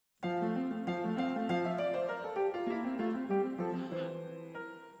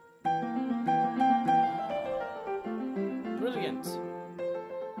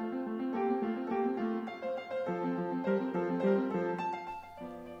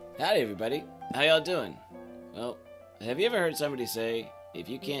Howdy everybody, how y'all doing? Well, have you ever heard somebody say, if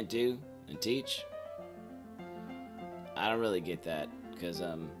you can't do, then teach? I don't really get that, because,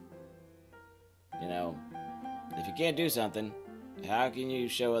 you know, if you can't do something, how can you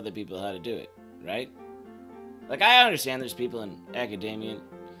show other people how to do it, right? Like, I understand there's people in academia,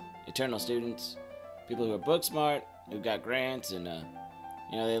 eternal students, people who are book smart, who got grants, and,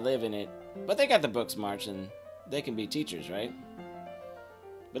 you know, they live in it, but they got the book smarts, and they can be teachers, right?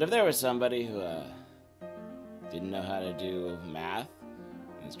 But if there was somebody who didn't know how to do math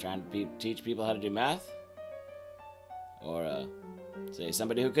and is trying to teach people how to do math, or say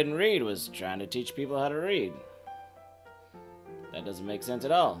somebody who couldn't read was trying to teach people how to read, that doesn't make sense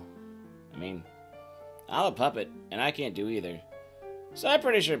at all. I mean, I'm a puppet and I can't do either, so I'm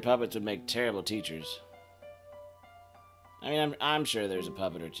pretty sure puppets would make terrible teachers. I mean, I'm sure there's a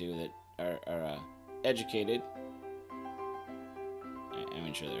puppet or two that are educated. I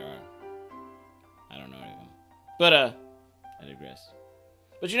mean, sure there are. I don't know any of them. But, I digress.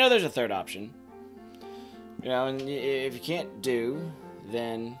 But you know there's a third option. You know, and if you can't do,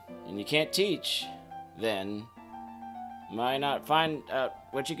 then, and you can't teach, then, why not find out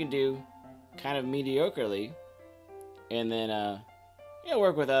what you can do kind of mediocrely, and then, you know,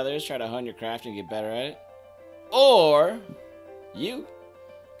 work with others, try to hone your craft and get better at it. Or, you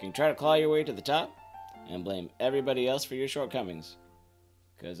can try to claw your way to the top and blame everybody else for your shortcomings.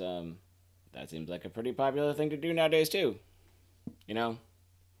 Because, that seems like a pretty popular thing to do nowadays, too. You know?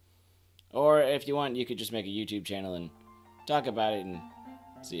 Or, if you want, you could just make a YouTube channel and talk about it and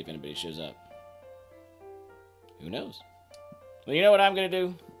see if anybody shows up. Who knows? Well, you know what I'm going to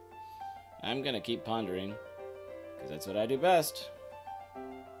do? I'm going to keep pondering. Because that's what I do best.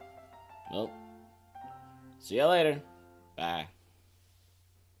 Well, see ya later. Bye.